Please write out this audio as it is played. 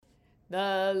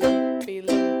The lumpy,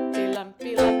 lumpy,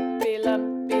 lumpy, lumpy,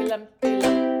 lumpy, lumpy,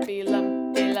 lumpy,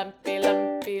 lumpy, lumpy,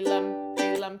 lumpy,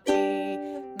 lumpy, lumpy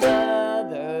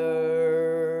mother.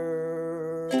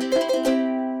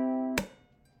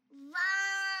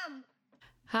 Mom!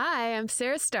 Hi, I'm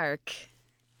Sarah Stark.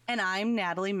 And I'm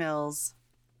Natalie Mills.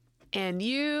 And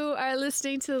you are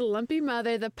listening to The Lumpy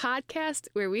Mother, the podcast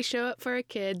where we show up for our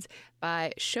kids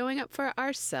by showing up for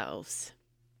ourselves.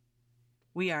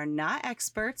 We are not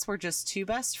experts. We're just two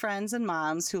best friends and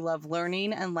moms who love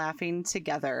learning and laughing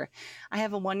together. I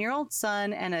have a 1-year-old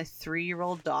son and a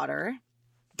 3-year-old daughter.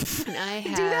 And I I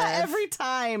do that every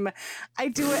time. I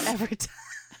do it every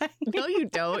time. No, you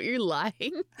don't. You're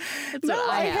lying. That's No, what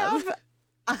I have.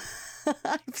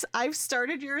 I've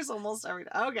started yours almost every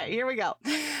time. Okay, here we go.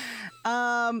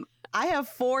 I have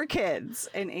 4 kids,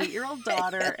 an 8-year-old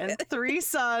daughter, and 3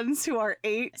 sons who are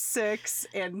 8, 6,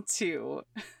 and 2.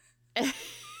 That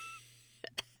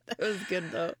was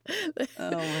good, though.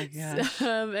 Oh, my gosh.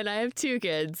 And I have 2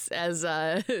 kids, as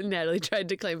Natalie tried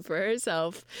to claim for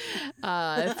herself,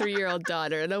 a 3-year-old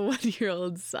daughter and a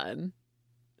 1-year-old son.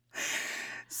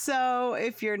 So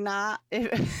if you're not,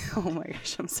 oh my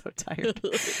gosh, I'm so tired.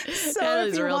 So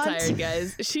Natalie's real tired,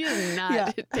 guys. She is not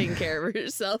Yeah. taking care of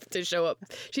herself to show up.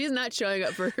 She is not showing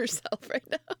up for herself right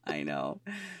now. I know.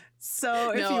 So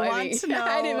if No, you I want mean, to know,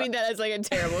 I didn't mean that as like a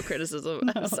terrible criticism.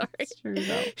 I'm sorry. it's true,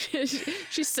 though.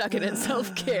 She's sucking at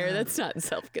self-care. That's not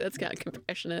self-care. That's not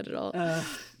compassionate at all. All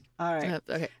right.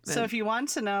 Okay. So if you want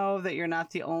to know that you're not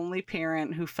the only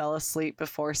parent who fell asleep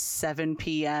before 7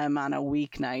 p.m. on a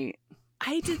weeknight,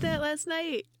 I did that last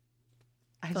night.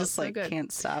 I Felt just so like good.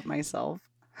 can't stop myself.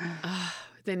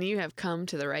 Then you have come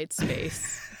to the right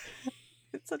space.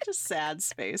 It's such a sad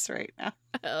space right now.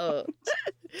 Oh,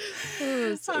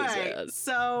 so All right. sad.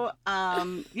 So,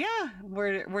 yeah,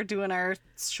 we're doing our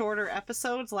shorter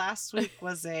episodes. Last week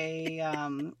was a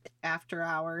after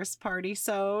hours party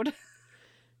sode.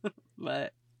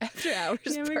 But After hours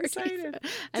Yeah, I'm party. excited.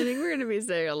 I think we're gonna be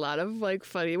saying a lot of like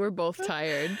funny. We're both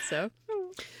tired, so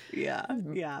yeah.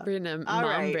 we're gonna All mom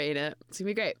right. brain it. It's gonna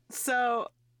be great. So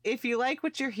if you like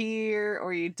what you hear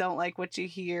or you don't like what you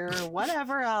hear or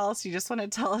whatever else, you just want to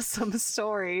tell us some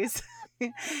stories,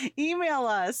 email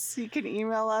us. You can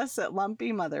email us at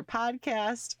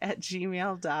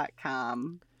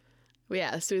lumpymotherpodcast@gmail.com.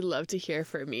 Yes, we'd love to hear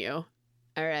from you.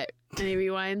 All right. Any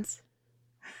rewinds?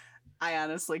 I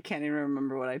honestly can't even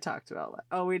remember what I talked about.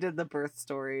 Oh, we did the birth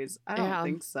stories. I don't Yeah.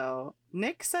 think so.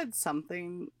 Nick said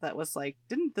something that was like,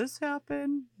 didn't this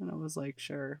happen? And I was like,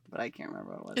 sure, but I can't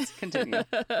remember what it was. Continue.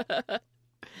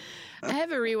 I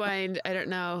have a rewind. I don't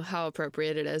know how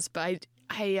appropriate it is, but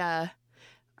I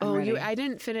ready. I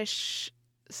didn't finish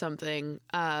something.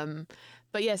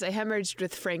 But yes, I hemorrhaged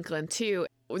with Franklin too.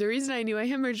 The reason I knew I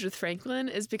hemorrhaged with Franklin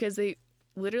is because they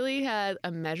literally had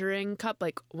a measuring cup,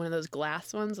 like one of those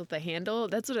glass ones with the handle.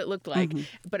 That's what it looked like, Mhm.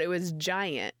 but it was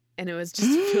giant and it was just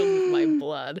filled with my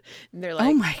blood. And they're like,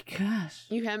 Oh my gosh.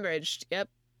 "You hemorrhaged." Yep,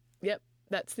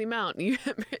 that's the amount you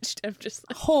hemorrhaged. I'm just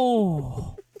like,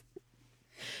 Oh.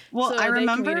 Well, so I they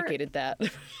remember communicated that.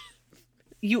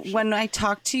 you when I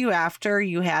talked to you after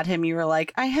you had him, you were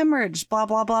like, I hemorrhaged, blah,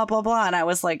 blah, blah, blah, blah. And I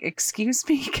was like, excuse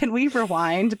me, can we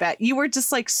rewind back? You were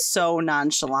just like so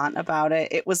nonchalant about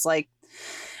it. It was like,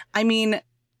 I mean,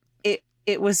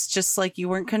 it was just like you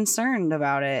weren't concerned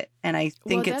about it. And I think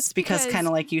Well, it's that's because because- kind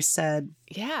of like you said,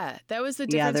 Yeah, that was the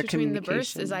Yeah, difference their between the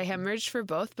births. Is I communication. hemorrhaged for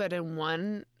both, but in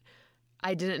one,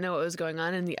 I didn't know what was going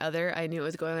on, and the other, I knew what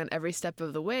was going on every step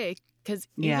of the way. Because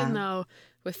Yeah. even though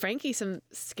with Frankie some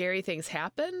scary things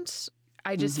happened,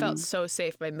 I just felt Mm-hmm. so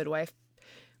safe. My midwife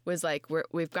was like,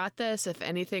 "We've got this. If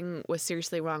anything was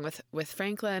seriously wrong with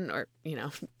Franklin, or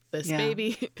this Yeah.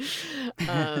 baby,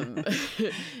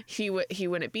 he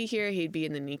wouldn't be here. He'd be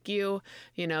in the NICU.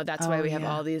 That's why Oh, we have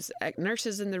yeah. all these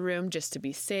nurses in the room just to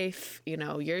be safe.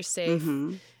 You're safe."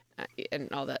 Mhm.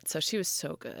 And all that. So she was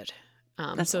so good.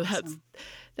 That's so awesome.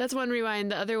 that's one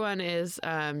rewind. The other one is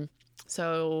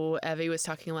so Evie was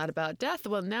talking a lot about death.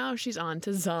 Well, now she's on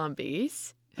to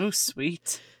zombies. Oh,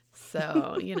 sweet.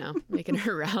 So making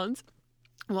her rounds.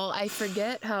 Well, I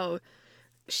forget how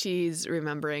she's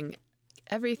remembering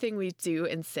everything we do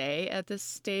and say at this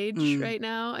stage right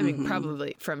now. I mean,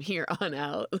 probably from here on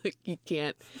out, like you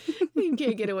can't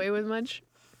get away with much.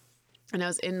 And I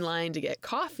was in line to get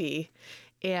coffee.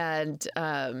 And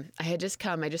I just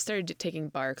started taking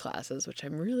bar classes, which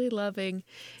I'm really loving.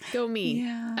 Go me.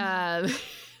 Yeah.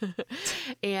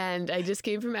 And I just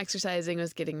came from exercising,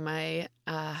 was getting my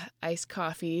iced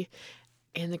coffee.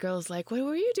 And the girl's like, "What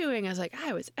were you doing?" I was like,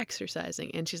 "I was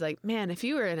exercising." And she's like, "Man, if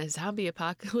you were in a zombie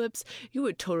apocalypse, you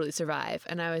would totally survive."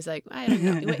 And I was like, "I don't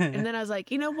know." Wait. And then I was like,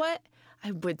 "You know what?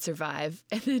 I would survive.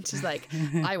 And then she's like,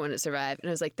 I wouldn't survive. And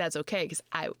I was like, that's okay, because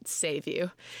I would save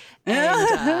you.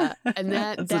 And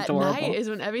that night is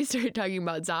when Evie started talking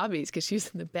about zombies, because she was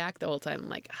in the back the whole time. I'm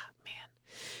like, oh,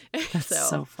 man. That's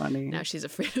so funny. Now she's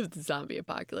afraid of the zombie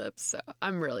apocalypse. So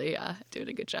I'm really doing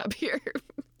a good job here.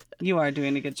 You are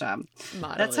doing a good job.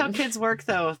 Modeling. That's how kids work,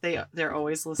 though. They're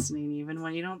always listening, even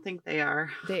when you don't think they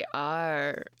are. They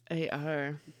are.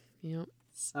 Yep.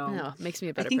 So makes me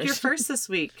a better I think person. you're first this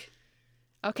week.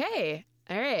 Okay.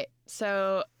 All right.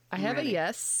 So I have a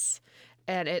yes,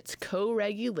 and it's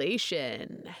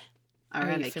co-regulation. All Are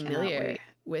right, you familiar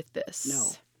with this?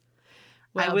 No.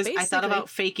 Well, I thought about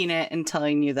faking it and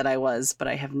telling you that I was, but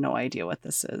I have no idea what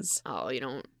this is. Oh, you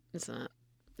don't. It's not.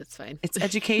 It's fine. It's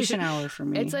education hour for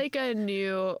me. It's like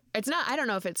it's not, I don't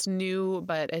know if it's new,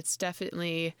 but it's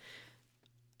definitely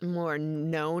more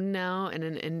known now in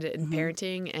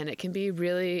parenting, and it can be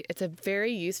it's a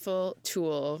very useful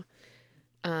tool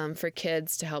for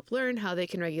kids to help learn how they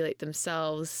can regulate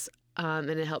themselves, and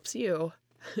it helps you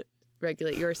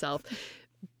regulate yourself.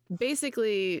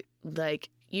 Basically, like,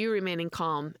 you remaining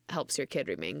calm helps your kid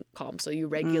remain calm, so you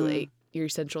regulate your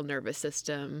central nervous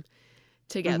system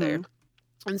together.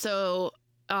 And so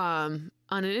on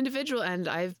an individual end,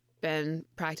 I've been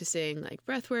practicing like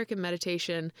breath work and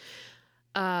meditation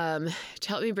to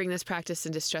help me bring this practice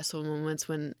into stressful moments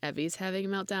when Evie's having a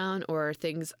meltdown, or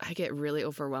things I get really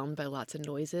overwhelmed by lots of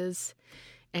noises.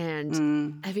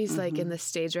 And Evie's like in this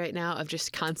stage right now of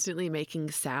just constantly making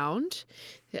sound.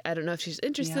 I don't know if she's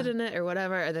interested in it or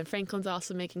whatever. And then Franklin's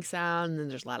also making sound, and then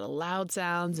there's a lot of loud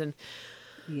sounds. And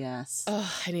yes.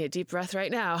 Oh, I need a deep breath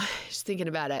right now, just thinking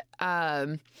about it.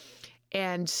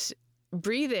 And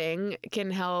breathing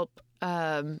can help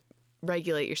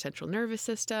regulate your central nervous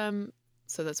system.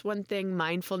 So that's one thing.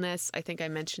 Mindfulness, I think I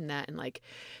mentioned that in like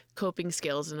coping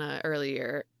skills in an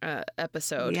earlier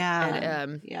episode. Yeah.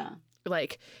 And,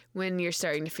 like when you're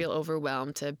starting to feel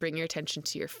overwhelmed, to bring your attention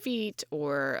to your feet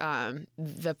or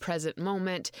the present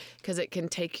moment, because it can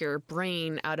take your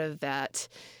brain out of that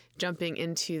jumping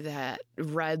into that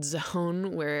red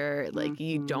zone where like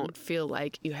you don't feel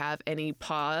like you have any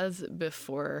pause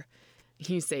before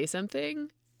you say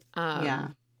something.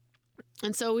 And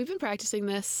so we've been practicing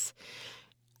this.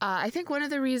 I think one of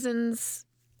the reasons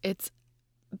it's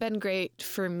been great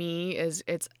for me is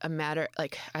it's a matter,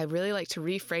 like, I really like to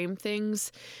reframe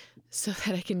things so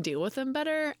that I can deal with them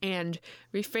better. And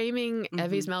reframing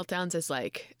Evie's meltdowns is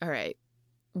like, all right,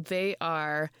 they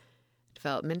are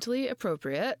developmentally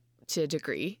appropriate to a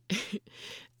degree.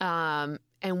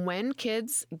 And when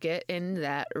kids get in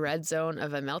that red zone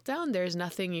of a meltdown, there's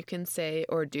nothing you can say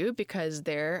or do, because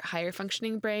their higher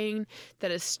functioning brain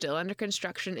that is still under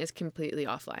construction is completely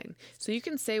offline. So you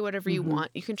can say whatever you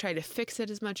want. You can try to fix it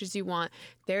as much as you want.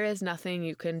 There is nothing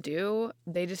you can do.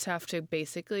 They just have to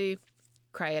basically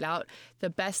cry it out. The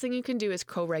best thing you can do is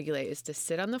co-regulate, is to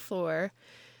sit on the floor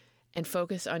and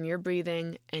focus on your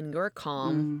breathing and your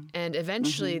calm. And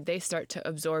eventually they start to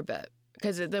absorb it.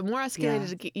 Because the more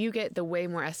escalated you get, the way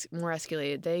more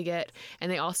escalated they get.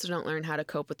 And they also don't learn how to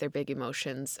cope with their big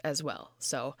emotions as well.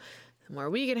 So the more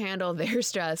we can handle their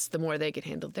stress, the more they can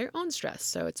handle their own stress.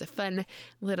 So it's a fun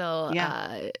little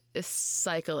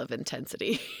cycle of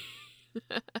intensity.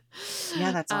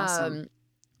 Yeah, that's awesome.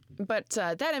 But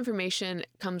that information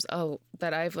comes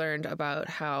that I've learned about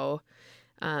how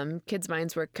kids'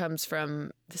 minds work comes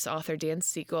from this author, Dan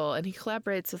Siegel. And he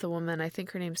collaborates with a woman, I think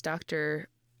her name's Dr.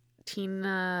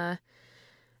 Tina,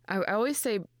 I always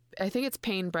say, I think it's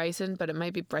Payne Bryson, but it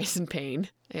might be Bryson Payne.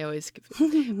 I always,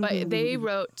 but they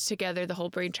wrote together The Whole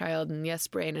Brain Child and Yes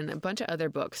Brain and a bunch of other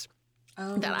books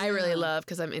that I really love,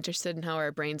 because I'm interested in how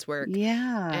our brains work.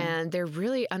 Yeah. And they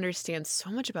really understand so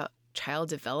much about child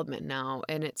development now,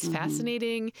 and it's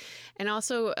fascinating and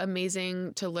also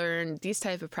amazing to learn these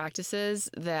type of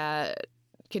practices that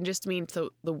can just mean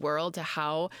to the world, to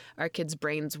how our kids'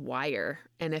 brains wire.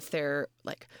 And if they're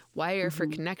like wire for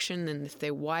connection, and if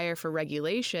they wire for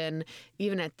regulation,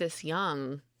 even at this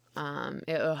young,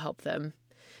 it'll help them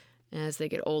as they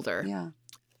get older. Yeah.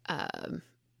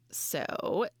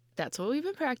 So that's what we've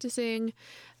been practicing.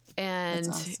 And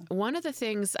awesome. One of the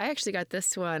things, I actually got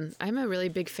this one. I'm a really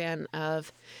big fan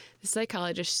of the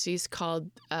psychologist. She's called,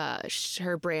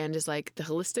 her brand is like the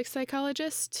holistic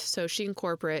psychologist. So she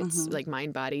incorporates like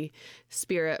mind, body,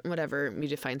 spirit, whatever you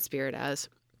define spirit as.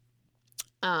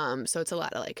 So it's a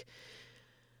lot of like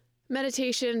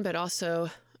meditation, but also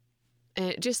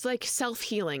just like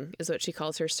self-healing is what she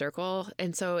calls her circle.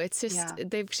 And so it's just,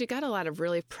 she got a lot of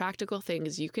really practical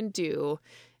things you can do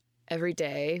every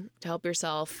day to help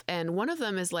yourself. And one of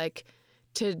them is like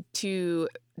to do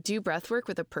breath work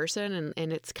with a person.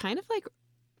 And it's kind of like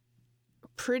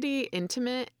pretty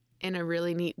intimate in a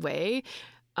really neat way.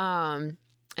 And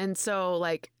so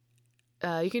like,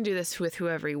 you can do this with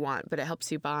whoever you want, but it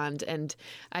helps you bond. And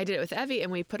I did it with Evie,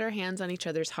 and we put our hands on each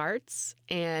other's hearts,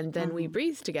 and then we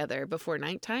breathe together before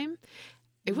nighttime.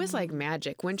 It was like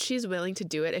magic when she's willing to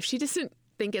do it. If she doesn't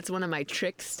think it's one of my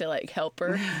tricks to like help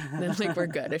her, then like we're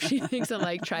good. If she thinks I'm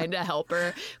like trying to help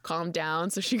her calm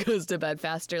down so she goes to bed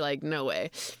faster, like no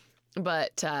way.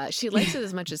 But she likes it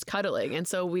as much as cuddling. And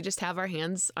so we just have our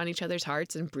hands on each other's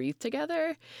hearts and breathe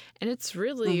together. And it's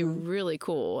really, really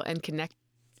cool and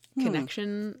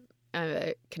connection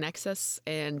connects us.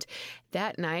 And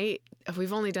that night,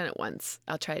 we've only done it once.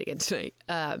 I'll try it again tonight.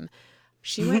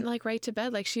 She went like right to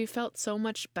bed. Like she felt so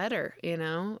much better, you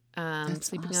know,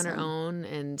 sleeping on her own.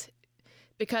 And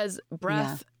because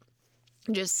breath,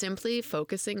 just simply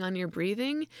focusing on your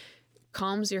breathing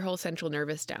calms your whole central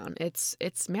nervous down. It's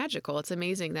magical. It's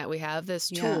amazing that we have this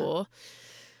tool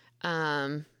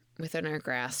within our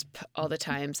grasp all the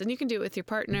times. And you can do it with your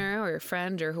partner or your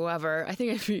friend or whoever. I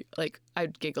think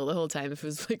I'd giggle the whole time if it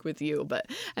was like with you, but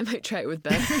I might try it with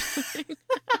Ben or something.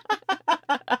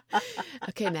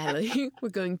 Okay, Natalie, we're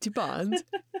going to bond.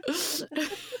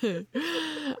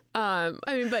 I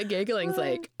mean, but giggling's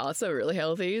like also really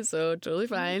healthy, so totally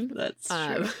fine. That's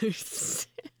true.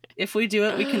 If we do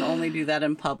it, we can only do that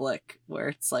in public where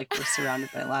it's like we're surrounded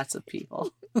by lots of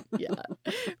people. Yeah.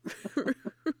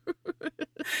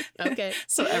 Okay.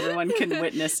 So everyone can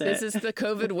witness it. This is the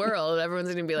COVID world. Everyone's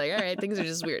going to be like, all right, things are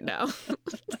just weird now.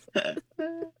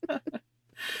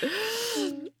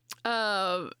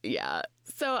 Yeah.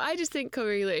 So I just think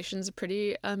co-regulation is a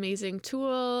pretty amazing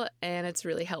tool, and it's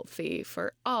really healthy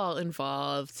for all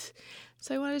involved.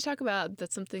 So I wanted to talk about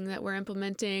that's something that we're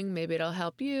implementing. Maybe it'll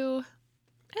help you.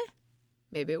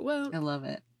 Maybe it won't. I love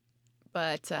it.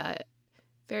 But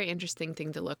very interesting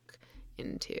thing to look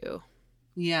into.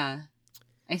 Yeah.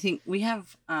 I think we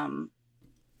have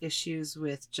issues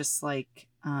with just like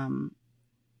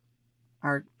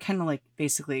are kind of like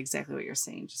basically exactly what you're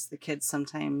saying. Just the kids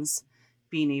sometimes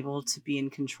being able to be in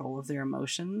control of their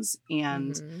emotions.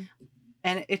 And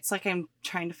it's like I'm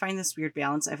trying to find this weird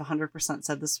balance. I've 100%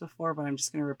 said this before, but I'm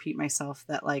just going to repeat myself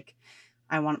that like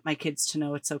I want my kids to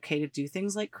know it's okay to do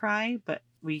things like cry, but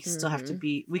we still have to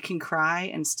be, we can cry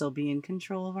and still be in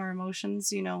control of our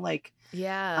emotions, you know, like,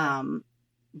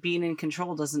 being in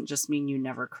control doesn't just mean you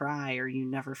never cry or you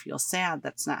never feel sad.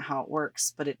 That's not how it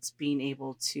works, but it's being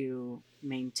able to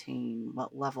maintain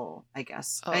what level, I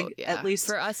guess. At least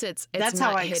for us, it's that's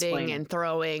not how I hitting explain and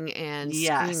throwing and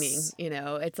screaming, you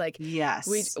know, it's like,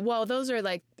 those are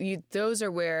like, those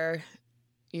are where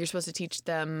you're supposed to teach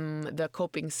them the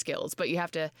coping skills, but you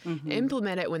have to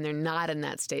implement it when they're not in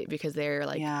that state because they're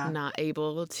like not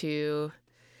able to.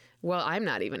 Well, I'm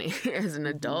not even as an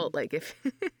adult. Like if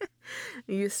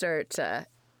you start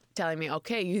telling me,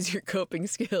 okay, use your coping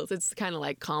skills, it's kind of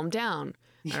like calm down.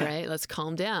 Yeah. All right, let's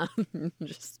calm down.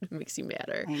 Just makes you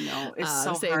madder. I know. It's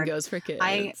so same hard. Goes for kids.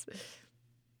 I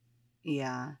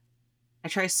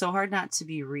try so hard not to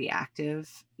be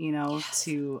reactive, you know,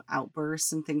 to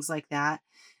outbursts and things like that.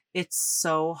 It's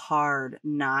so hard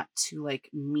not to like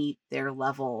meet their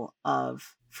level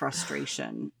of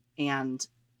frustration and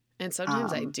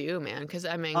sometimes I do, man, because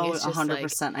I mean, it's just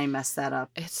 100%. Like, I mess that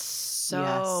up. It's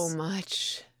so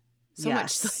much, like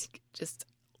just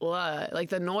like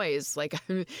the noise, like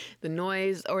the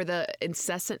noise or the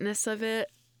incessantness of it.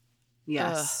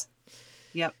 Yes.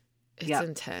 Yep. It's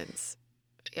intense.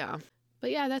 Yeah.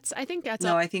 But yeah, I think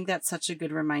that's such a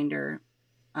good reminder.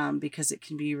 Because it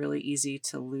can be really easy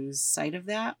to lose sight of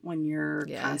that when you're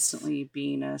constantly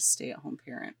being a stay-at-home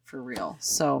parent for real.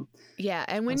 So yeah,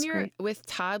 and when you're with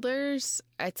toddlers,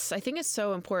 I think it's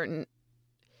so important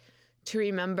to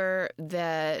remember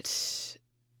that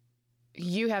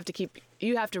you have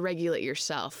to regulate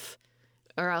yourself,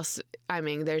 or else, I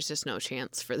mean, there's just no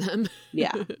chance for them.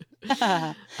 Yeah.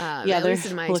 At least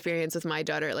in my experience with my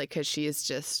daughter, like, because she is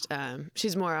just,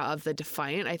 she's more of the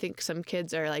defiant. I think some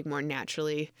kids are like more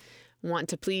naturally want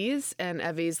to please. And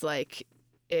Evie's like,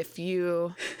 if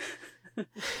you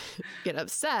get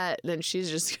upset, then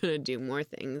she's just going to do more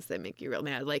things that make you real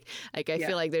mad. Like I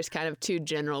feel like there's kind of two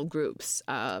general groups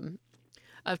of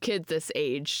kids this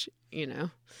age, you know,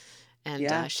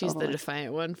 and she's the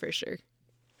defiant one for sure.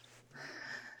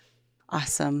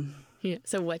 Awesome. Yeah.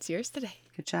 So what's yours today?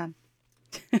 Good job.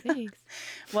 Thanks.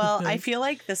 Well, I feel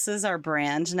like this is our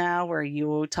brand now where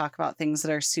you talk about things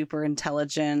that are super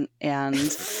intelligent and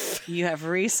you have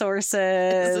resources.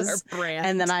 This is our brand.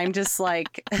 And then I'm just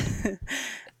like,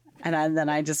 then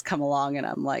I just come along and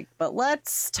I'm like, but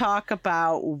let's talk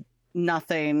about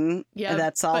nothing. Yeah,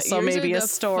 that's but also yours maybe are a the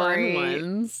story. fun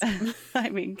ones. I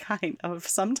mean, kind of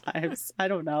sometimes. I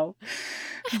don't know.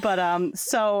 But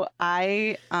so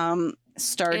I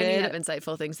started. And you have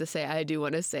insightful things to say. I do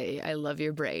want to say I love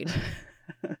your brain.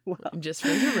 Well, just for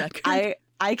the record.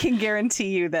 I can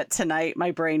guarantee you that tonight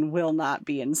my brain will not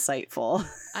be insightful.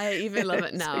 I even love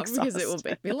it now because it will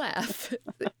exhausting. make me laugh.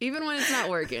 Even when it's not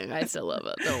working, I still love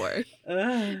it. Don't worry.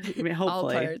 I mean,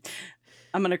 hopefully. All parts.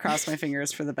 I'm going to cross my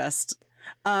fingers for the best.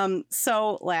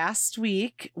 So last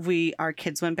week our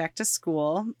kids went back to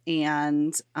school,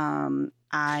 and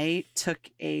I took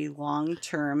a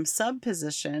long-term sub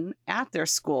position at their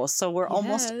school. So we're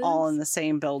almost all in the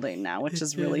same building now, which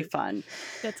is really fun.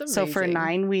 That's amazing. So for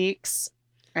 9 weeks,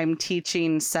 I'm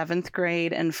teaching 7th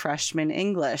grade and freshman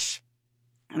English.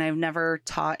 And I've never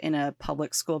taught in a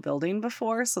public school building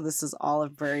before. So this is all a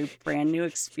very brand new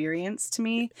experience to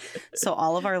me. So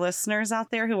all of our listeners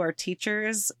out there who are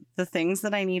teachers, the things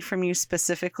that I need from you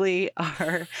specifically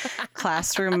are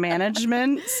classroom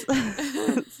management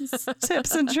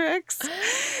tips and tricks.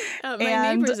 My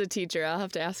neighbor's a teacher. I'll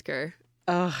have to ask her.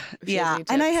 Oh, yeah.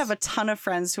 And I have a ton of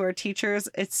friends who are teachers.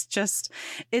 It's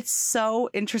so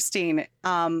interesting.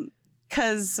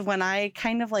 Because when I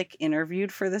kind of like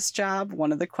interviewed for this job,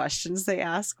 one of the questions they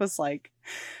asked was like,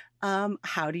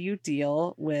 how do you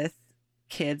deal with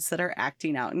kids that are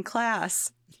acting out in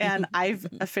class? And I've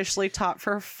officially taught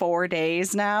for 4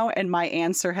 days now, and my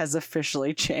answer has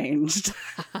officially changed.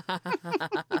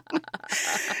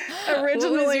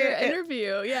 Originally, what was your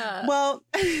interview? Yeah. Well,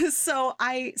 so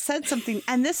I said something,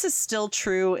 and this is still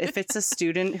true if it's a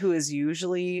student who is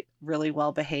usually really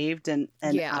well behaved and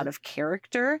out of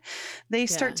character, they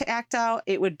start to act out.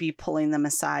 It would be pulling them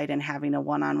aside and having a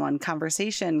one-on-one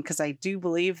conversation, because I do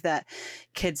believe that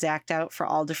kids act out for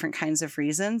all different kinds of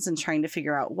reasons, and trying to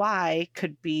figure out why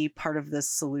could be part of this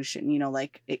solution.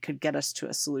 Like it could get us to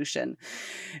a solution.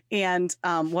 And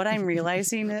what I'm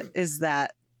realizing is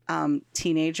that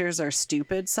teenagers are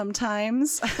stupid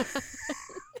sometimes.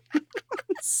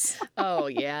 Oh,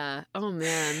 yeah. Oh,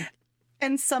 man.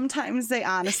 And sometimes they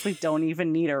honestly don't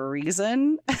even need a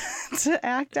reason to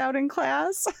act out in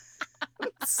class.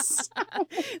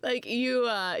 Like you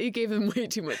gave him way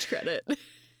too much credit.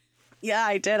 Yeah,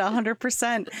 I did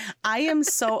 100%. I am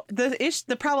so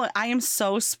the problem. I am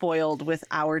so spoiled with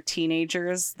our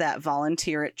teenagers that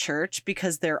volunteer at church,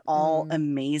 because they're all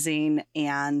amazing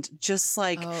and just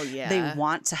like they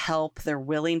want to help. They're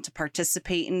willing to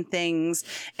participate in things,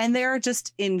 and they're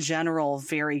just in general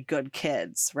very good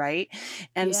kids, right?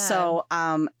 And so,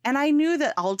 and I knew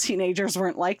that all teenagers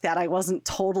weren't like that. I wasn't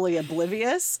totally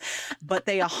oblivious, but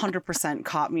they 100%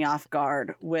 caught me off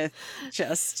guard with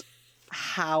just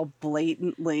how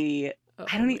blatantly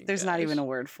there's not even a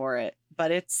word for it, but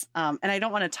it's and I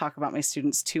don't want to talk about my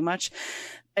students too much.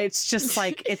 It's just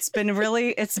like it's been a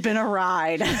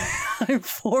ride. I'm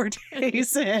 4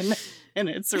 days in, and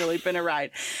it's really been a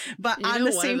ride. But on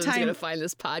the same time, gonna find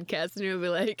this podcast and you'll be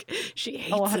like, she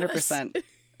hates 100%.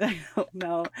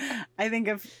 No, I think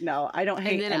I don't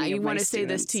hate. And then any I of want my to say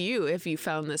this students. to you: if you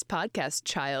found this podcast,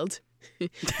 child,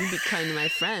 you'd be kind to my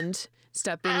friend.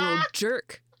 Stop being a little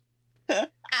jerk.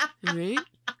 Right?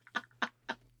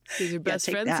 These are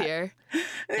best friends here.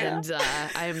 And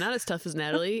I am not as tough as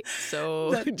Natalie,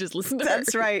 so just listen to her.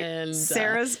 That's right. And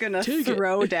Sarah's gonna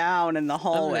throw down in the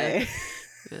hallway.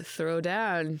 Gonna throw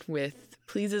down with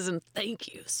pleases and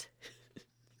thank yous.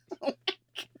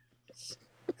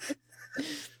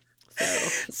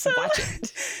 So watch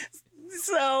it.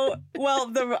 So,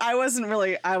 well, I wasn't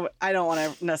really. I don't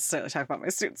want to necessarily talk about my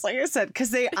students, like I said,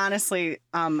 because they honestly,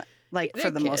 like They're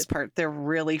for the kids. most part, they're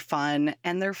really fun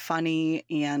and they're funny,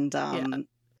 and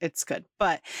it's good.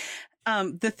 But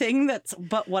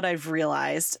what I've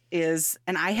realized is,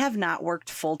 and I have not worked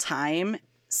full time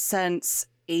since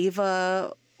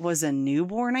Ava was a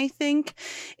newborn, I think.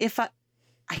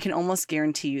 I can almost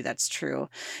guarantee you that's true.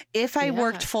 If I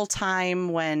worked full time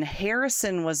when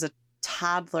Harrison was a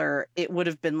toddler, it would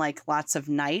have been like lots of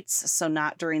nights, so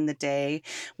not during the day,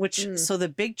 so the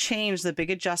big change, the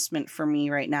big adjustment for me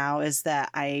right now is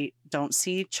that I don't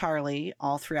see Charlie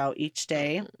all throughout each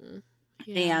day.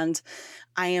 And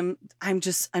I'm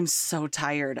so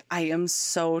tired. I am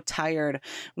so tired.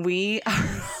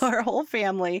 Our whole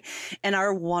family and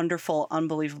our wonderful,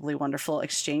 unbelievably wonderful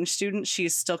exchange student,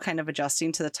 she's still kind of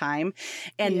adjusting to the time.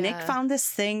 And Nick found this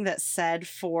thing that said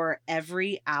for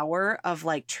every hour of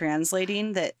like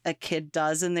translating that a kid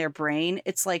does in their brain,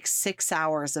 it's like 6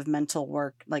 hours of mental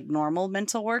work, like normal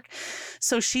mental work.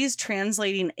 So she's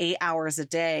translating 8 hours a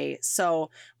day.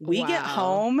 So we get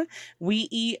home, we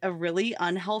eat a really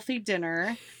unhealthy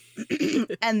dinner,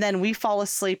 And then we fall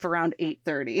asleep around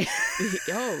 8:30.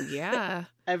 Oh yeah.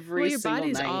 Every Well, your single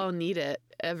bodies night. all need it.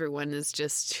 Everyone is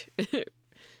just,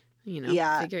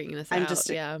 Yeah, figuring this I'm out. just-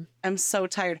 Yeah. I'm so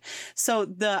tired. So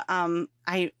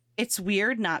it's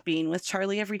weird not being with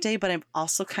Charlie every day, but I've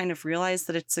also kind of realized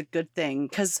that it's a good thing,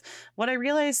 because what I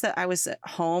realized that I was at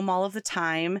home all of the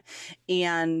time,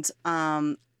 and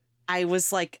I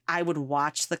was like, I would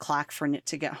watch the clock for Nick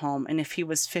to get home. And if he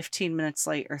was 15 minutes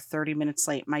late or 30 minutes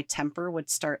late, my temper would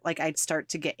start, like, I'd start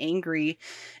to get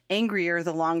angrier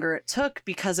the longer it took,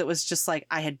 because it was just like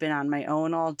I had been on my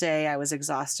own all day. I was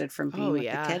exhausted from being with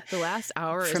the kid. The last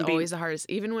hour is always the hardest.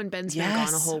 Even when Ben's been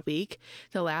gone a whole week,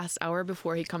 the last hour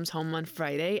before he comes home on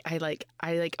Friday, I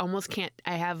almost can't.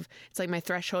 It's like my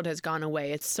threshold has gone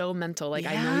away. It's so mental. Like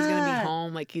I know he's gonna be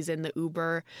home. Like he's in the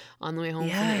Uber on the way home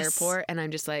from the airport, and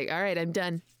I'm just like, all right, I'm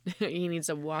done. He needs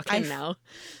to walk in now.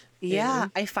 Yeah,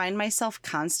 I find myself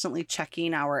constantly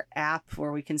checking our app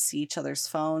where we can see each other's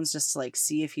phones, just to like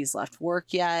see if he's left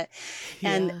work yet.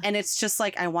 And it's just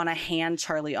like I want to hand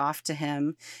Charlie off to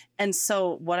him. And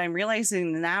so what I'm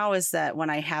realizing now is that when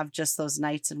I have just those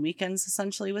nights and weekends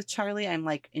essentially with Charlie, I'm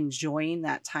like enjoying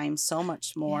that time so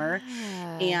much more.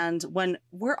 Yeah. And when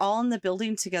we're all in the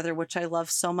building together, which I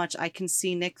love so much, I can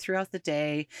see Nick throughout the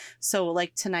day. So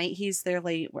like tonight he's there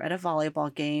late. We're at a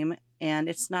volleyball game. And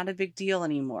it's not a big deal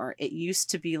anymore. It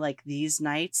used to be like these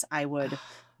nights I would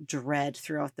dread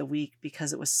throughout the week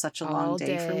because it was such a long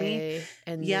day for me.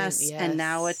 And yes. And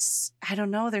now it's, I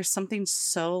don't know, there's something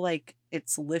so like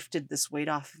it's lifted this weight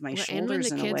off of my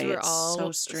shoulders in a way. It's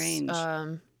so strange.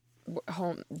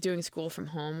 Home doing school from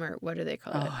home, or what do they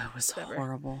call it? Oh, it was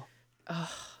horrible.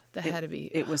 Oh, that had to be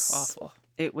it was awful.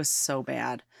 It was so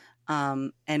bad.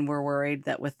 And we're worried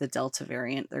that with the Delta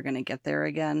variant, they're going to get there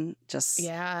again.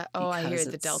 I hear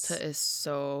the Delta is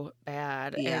so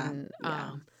bad. Yeah,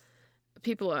 and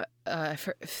people that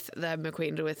I'm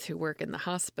acquainted with who work in the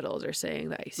hospitals are saying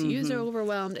that ICUs are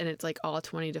overwhelmed, and it's like all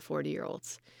 20 to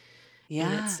 40-year-olds. Yeah.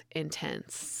 And it's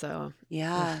intense. So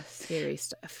scary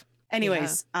stuff.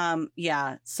 Anyways,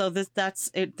 so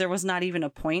that's it. There was not even a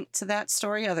point to that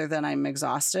story other than I'm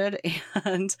exhausted.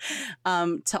 And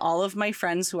to all of my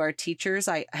friends who are teachers,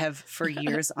 I have for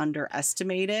years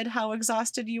underestimated how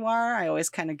exhausted you are. I always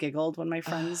kind of giggled when my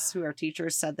friends who are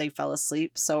teachers said they fell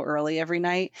asleep so early every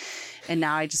night. And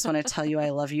now I just want to tell you, I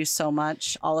love you so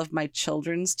much. All of my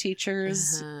children's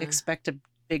teachers expect a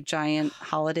big giant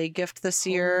holiday gift this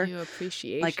year,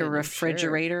 like a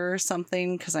refrigerator or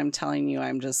something, because I'm telling you,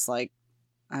 I'm just like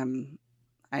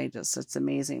it's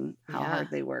amazing how hard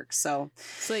they work. So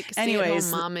it's like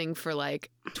anyways, momming for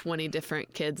like 20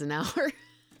 different kids an hour.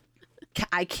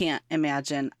 I can't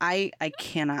imagine. I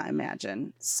cannot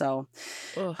imagine. So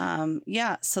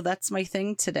so that's my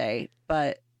thing today.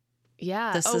 But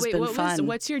this has been fun.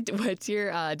 What's your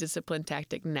discipline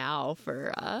tactic now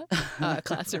for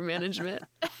classroom management?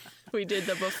 We did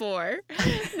the before.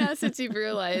 Now, since you've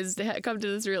come to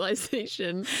this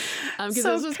realization, because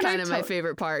this was kind of my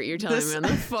favorite part. You're telling me on the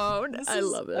phone. I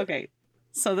love it. Okay,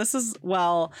 so this is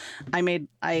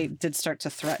I did start to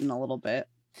threaten a little bit.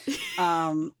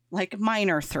 Like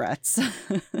minor threats.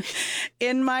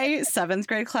 In my 7th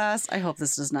grade class, I hope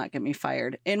this does not get me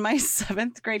fired. In my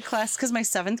 7th grade class, because my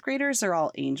 7th graders are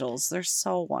all angels. They're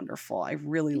so wonderful. I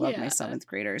really love my 7th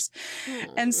graders.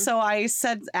 And so I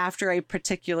said, after a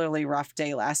particularly rough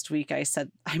day last week, I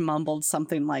mumbled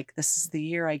something like, "This is the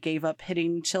year I gave up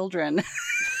hitting children."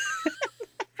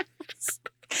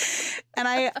 And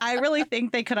I really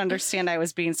think they could understand I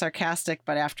was being sarcastic,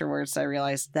 but afterwards I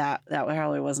realized that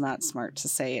probably was not smart to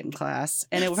say in class.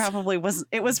 And it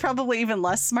was probably even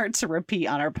less smart to repeat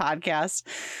on our podcast.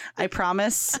 I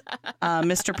promise,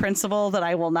 Mr. Principal, that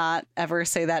I will not ever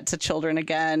say that to children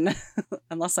again,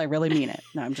 unless I really mean it.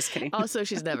 No, I'm just kidding. Also,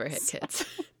 she's never hit kids.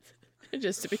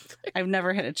 Just to be clear, I've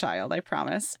never hit a child, I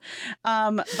promise.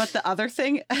 But the other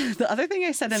thing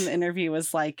I said in the interview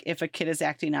was like, if a kid is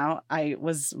acting out, I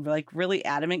was like really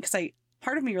adamant, because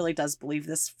part of me really does believe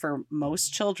this for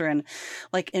most children,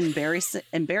 like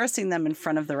embarrassing them in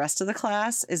front of the rest of the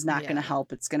class is not going to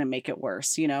help. It's going to make it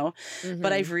worse,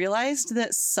 But I've realized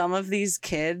that some of these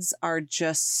kids are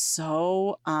just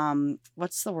so,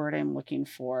 what's the word I'm looking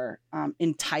for?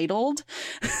 Entitled.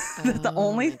 The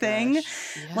only thing,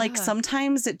 like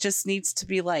sometimes it just needs to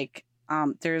be like,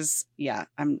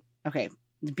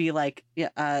 be like,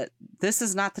 this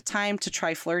is not the time to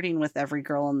try flirting with every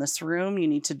girl in this room. You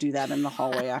need to do that in the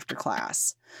hallway after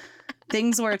class.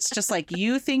 Things where it's just like,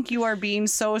 you think you are being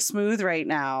so smooth right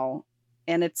now,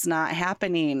 and it's not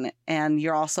happening. And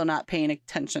you're also not paying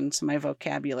attention to my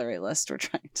vocabulary list we're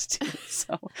trying to do.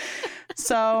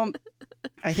 So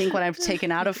I think what I've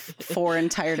taken out of 4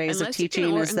 entire days Unless of teaching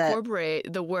you can is that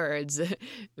incorporate the words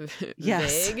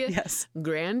yes, vague, yes,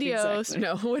 grandiose. exactly.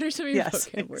 No, what are some of your yes.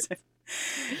 vocab words?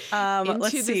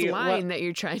 Let's Into see. this line that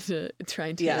you're trying to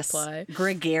apply.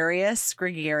 Gregarious.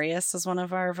 Gregarious is one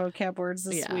of our vocab words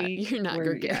this week. You're not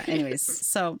gregarious. Yeah, anyways,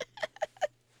 so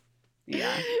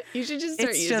yeah. You should just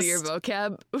start using your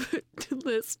vocab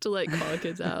list to like call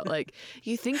kids out. Like,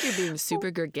 you think you're being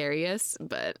super gregarious,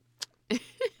 but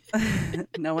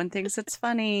no one thinks it's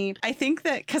funny. I think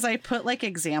that because I put like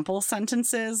example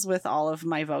sentences with all of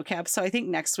my vocab. So I think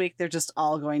next week they're just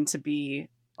all going to be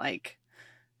like,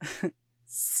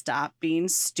 stop being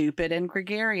stupid and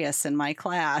gregarious in my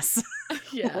class.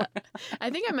 Yeah. I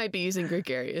think I might be using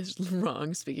gregarious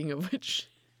wrong, speaking of which.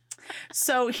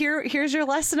 So here's your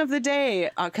lesson of the day,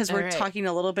 because we're right. talking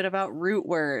a little bit about root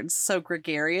words. So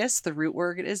gregarious, the root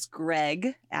word is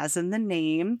Greg, as in the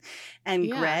name, and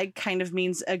Greg kind of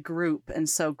means a group. And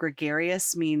so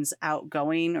gregarious means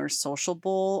outgoing or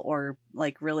sociable or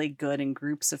like really good in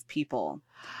groups of people.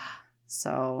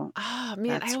 So oh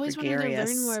man, I always wanted to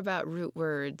learn more about root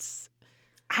words.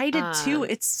 I did too.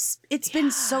 It's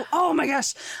been so. Oh my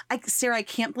gosh, Sarah, I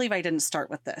can't believe I didn't start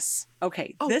with this.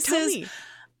 Okay, tell me.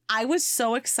 I was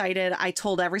so excited. I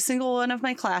told every single one of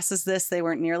my classes this. They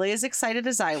weren't nearly as excited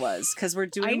as I was because we're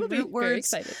doing root words. Very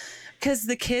excited. Because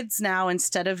the kids now,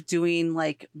 instead of doing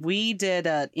like we did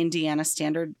a Indiana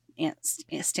standardized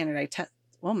test.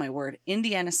 Oh my word,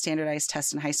 Indiana standardized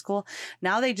test in high school.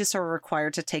 Now they just are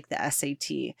required to take the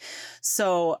SAT.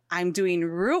 So I'm doing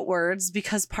root words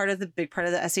because big part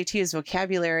of the SAT is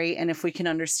vocabulary. And if we can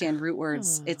understand root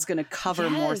words, it's going to cover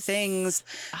more things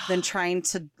than trying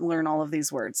to learn all of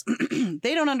these words.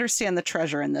 They don't understand the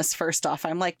treasure in this. First off,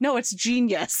 I'm like, no, it's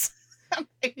genius.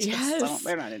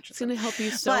 They're not interested. It's going to help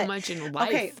you so much in life.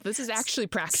 Okay, this is actually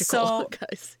practical,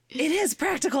 guys. It is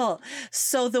practical.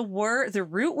 So the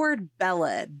root word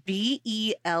Bella,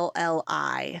 Belli,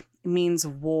 means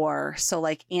war. So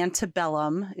like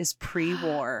antebellum is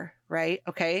pre-war, right?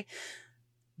 Okay.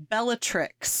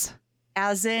 Bellatrix,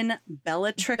 as in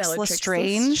Bellatrix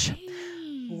Lestrange.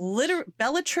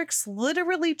 Bellatrix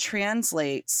literally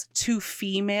translates to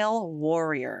female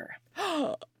warrior.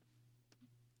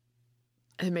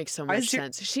 It makes so much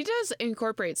sense. She does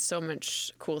incorporate so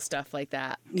much cool stuff like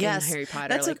that in Harry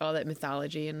Potter, all that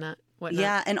mythology and that whatnot.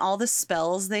 Yeah, and all the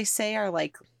spells they say are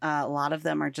like a lot of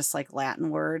them are just like Latin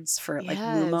words for like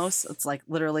lumos. It's like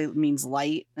literally means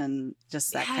light and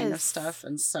just that kind of stuff.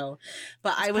 And so,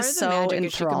 but I was so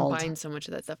enthralled. She combined so much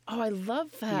of that stuff. Oh, I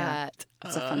love that. Yeah,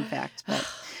 it's a fun fact. But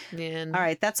man, all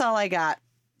right, that's all I got.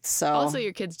 So also,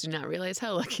 your kids do not realize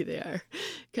how lucky they are,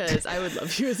 because I would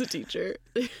love you as a teacher.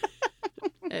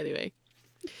 Anyway,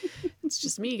 it's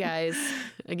just me, guys.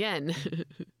 Again,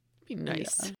 be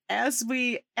nice. Yeah. As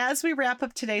we wrap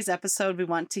up today's episode, we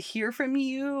want to hear from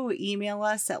you. Email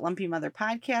us at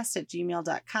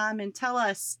lumpymotherpodcast@gmail.com and tell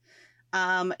us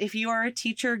if you are a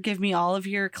teacher, give me all of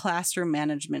your classroom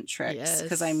management tricks,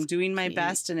 because I'm doing my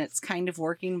best and it's kind of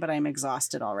working, but I'm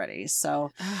exhausted already. So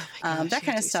that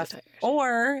kind of stuff. So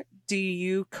or do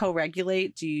you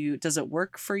co-regulate? Does it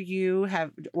work for you?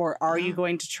 Are you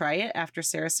going to try it after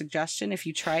Sarah's suggestion? If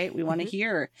you try it, we want to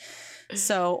hear.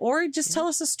 So, or just tell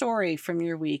us a story from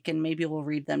your week and maybe we'll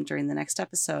read them during the next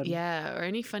episode. Yeah, or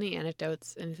any funny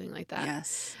anecdotes, anything like that.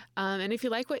 Yes. And if you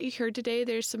like what you heard today,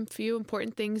 there's some few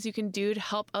important things you can do to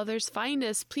help others find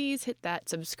us. Please hit that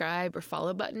subscribe or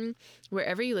follow button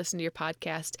wherever you listen to your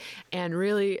podcast. And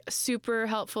really super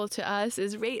helpful to us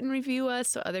is rate and review us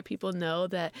so other people know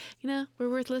that, we're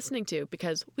worth listening to,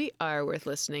 because we are worth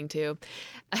listening to.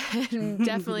 And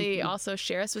definitely also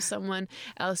share us with someone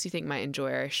else you think might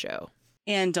enjoy our show.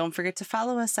 And don't forget to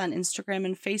follow us on Instagram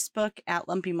and Facebook at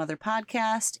Lumpy Mother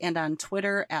Podcast and on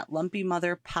Twitter at Lumpy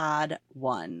Mother Pod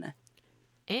 1.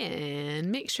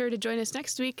 And make sure to join us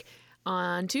next week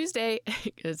on Tuesday,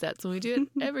 because that's when we do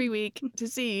it every week, to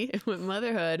see what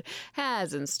motherhood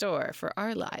has in store for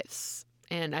our lives.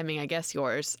 And I mean, I guess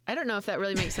yours. I don't know if that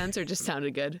really makes sense or just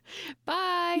sounded good.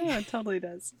 Bye. Yeah, it totally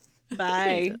does.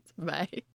 Bye. Bye.